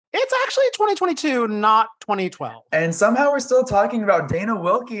It's actually 2022, not 2012. And somehow we're still talking about Dana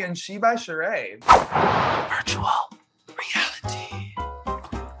Wilkey and She by Shereé. Virtual reality.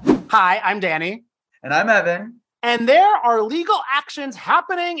 Hi, I'm Danny. And I'm Evan. And there are legal actions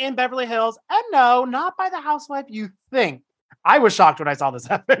happening in Beverly Hills. And no, not by the housewife you think. I was shocked when I saw this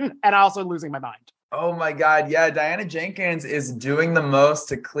happen and also losing my mind. Oh my God. Yeah. Diana Jenkins is doing the most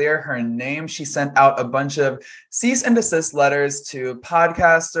to clear her name. She sent out a bunch of cease and desist letters to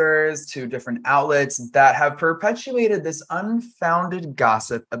podcasters, to different outlets that have perpetuated this unfounded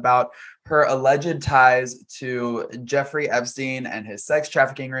gossip about her alleged ties to Jeffrey Epstein and his sex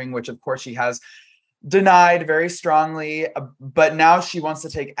trafficking ring, which of course she has denied very strongly, but now she wants to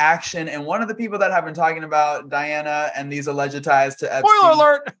take action. And one of the people that have been talking about Diana and these alleged ties to Epstein, spoiler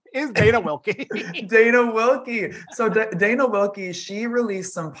alert, is Dana Wilkey. Dana Wilkey. So Dana Wilkey, she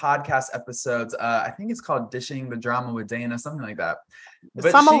released some podcast episodes. I think it's called Dishing the Drama with Dana, something like that.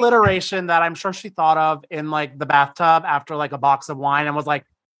 But alliteration that I'm sure she thought of in like the bathtub after like a box of wine and was like,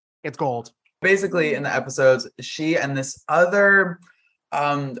 it's gold. Basically in the episodes, she and this other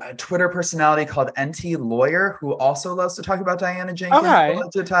a Twitter personality called NT Lawyer, who also loves to talk about Diana Jenkins'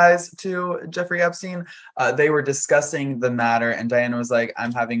 alleged ties to Jeffrey Epstein. They were discussing the matter, and Diana was like,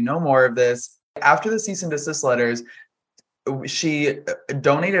 I'm having no more of this. After the cease and desist letters, she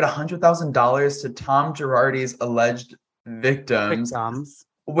donated $100,000 to Tom Girardi's alleged victims.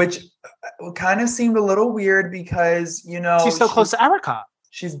 Which kind of seemed a little weird because, you know, she's so close to Erica.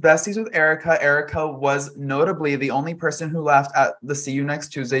 She's besties with Erica. Erica was notably the only person who laughed at the "See You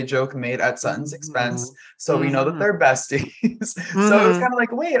Next Tuesday" joke made at Sutton's expense. So we know that they're besties. So it was kind of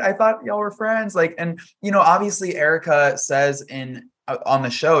like, wait, I thought y'all were friends. Like, and you know, obviously Erica says on the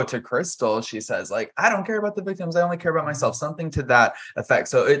show to Crystal, she says like, I don't care about the victims. I only care about myself. Something to that effect.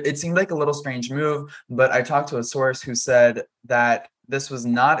 So it seemed like a little strange move, but I talked to a source who said that this was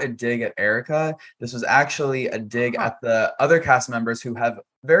not a dig at Erica. This was actually a dig at the other cast members who have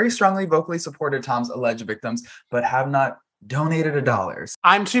very strongly vocally supported Tom's alleged victims, but have not donated $1.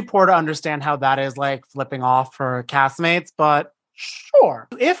 I'm too poor to understand how that is like flipping off for castmates, but sure.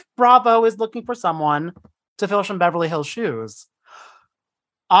 If Bravo is looking for someone to fill some Beverly Hills shoes,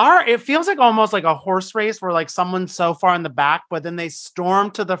 it feels like almost like a horse race where like someone's so far in the back, but then they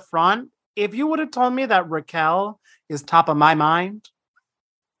storm to the front. If you would have told me that Raquel is top of my mind,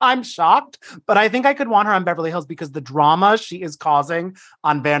 I'm shocked, but I think I could want her on Beverly Hills because the drama she is causing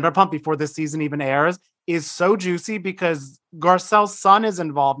on Vanderpump before this season even airs is so juicy because Garcelle's son is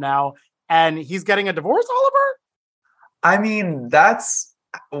involved now and he's getting a divorce, Oliver? I mean, that's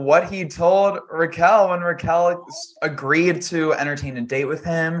what he told Raquel when Raquel agreed to entertain a date with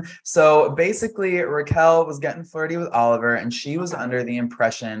him. So basically, Raquel was getting flirty with Oliver, and she was under the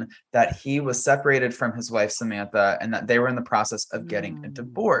impression that he was separated from his wife, Samantha, and that they were in the process of getting a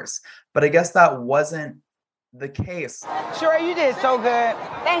divorce. But I guess that wasn't the case. Shereé, you did so good.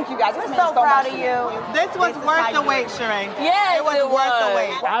 Thank you, guys. We're so proud of you. This was worth the wait, Shereé. Yes, it was worth the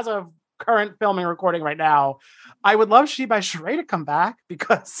wait. As of current filming recording right now, I would love She by Shereé to come back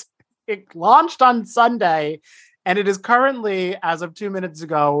because it launched on Sunday and it is currently, as of 2 minutes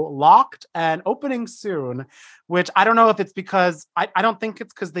ago, locked and opening soon, which I don't know if it's because, I don't think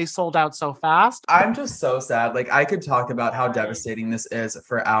it's because they sold out so fast. I'm just so sad. Like, I could talk about how devastating this is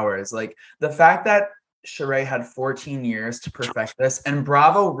for hours. Like, the fact that Shereé had 14 years to perfect this, and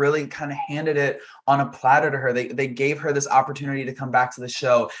Bravo really kind of handed it on a platter to her. They gave her this opportunity to come back to the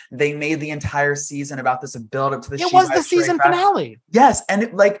show. They made the entire season about this build up to the. It was the season finale. Yes,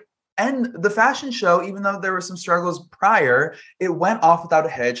 and and the fashion show, even though there were some struggles prior, it went off without a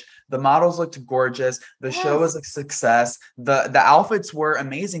hitch. The models looked gorgeous. The show was a success. The outfits were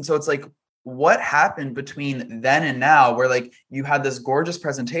amazing. So it's like, what happened between then and now where like you had this gorgeous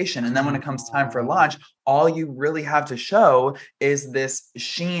presentation and then when it comes time for launch, all you really have to show is this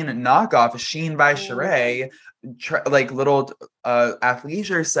Shein knockoff, Shein by Shereé, like little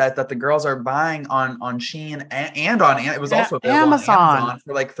athleisure set that the girls are buying on Shein and on it was also available on Amazon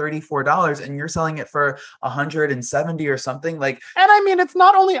for like $34 and you're selling it for $170 or something. Like, and I mean, it's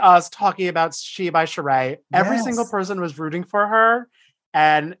not only us talking about She by Shereé. Every single person was rooting for her.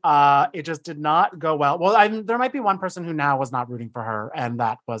 And it just did not go well. Well, there might be one person who now was not rooting for her, and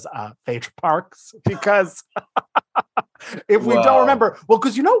that was Phaedra Parks, because if we don't remember,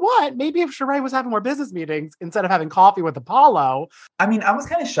 because you know what? Maybe if Shereé was having more business meetings instead of having coffee with Apollo. I mean, I was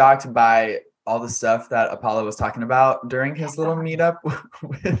kind of shocked by all the stuff that Apollo was talking about during his little meetup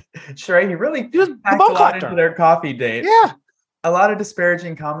with Shereé. He really packed a lot into their coffee date. Yeah. A lot of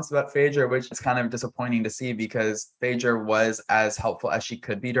disparaging comments about Phaedra, which is kind of disappointing to see because Phaedra was as helpful as she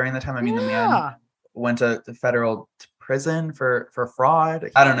could be during the time. I mean, the man went to the federal prison for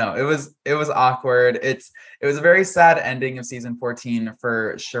fraud. I don't know. It was awkward. It was a very sad ending of season 14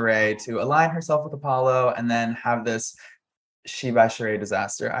 for Shereé to align herself with Apollo and then have this She by Shereé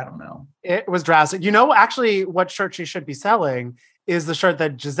disaster. I don't know. It was drastic. You know, actually, what shirt she should be selling is the shirt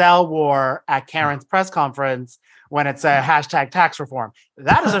that Giselle wore at Karen's press conference when it said hashtag tax reform.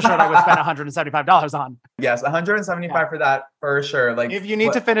 That is a shirt I would spend $175 on. Yes, $175 for that for sure. Like, if you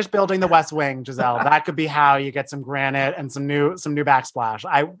need to finish building the West Wing, Giselle, that could be how you get some granite and some new backsplash.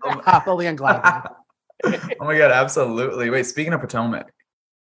 I happily and gladly. Oh my God, absolutely. Wait, speaking of Potomac.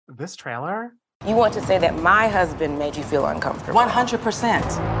 This trailer? You want to say that my husband made you feel uncomfortable?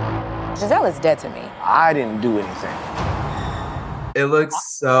 100%. Giselle is dead to me. I didn't do anything. It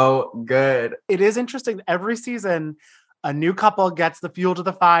looks so good. It is interesting. Every season, a new couple gets the fuel to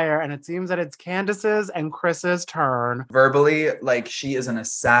the fire, and it seems that it's Candace's and Chris's turn. Verbally, like, she is an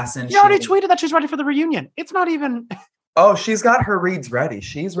assassin. She already tweeted that she's ready for the reunion. It's not even... Oh, she's got her reads ready.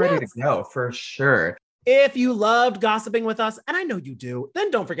 She's ready to go, for sure. If you loved gossiping with us, and I know you do,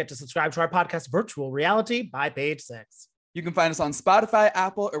 then don't forget to subscribe to our podcast, Virtual Reality by Page Six. You can find us on Spotify,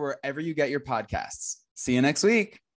 Apple, or wherever you get your podcasts. See you next week.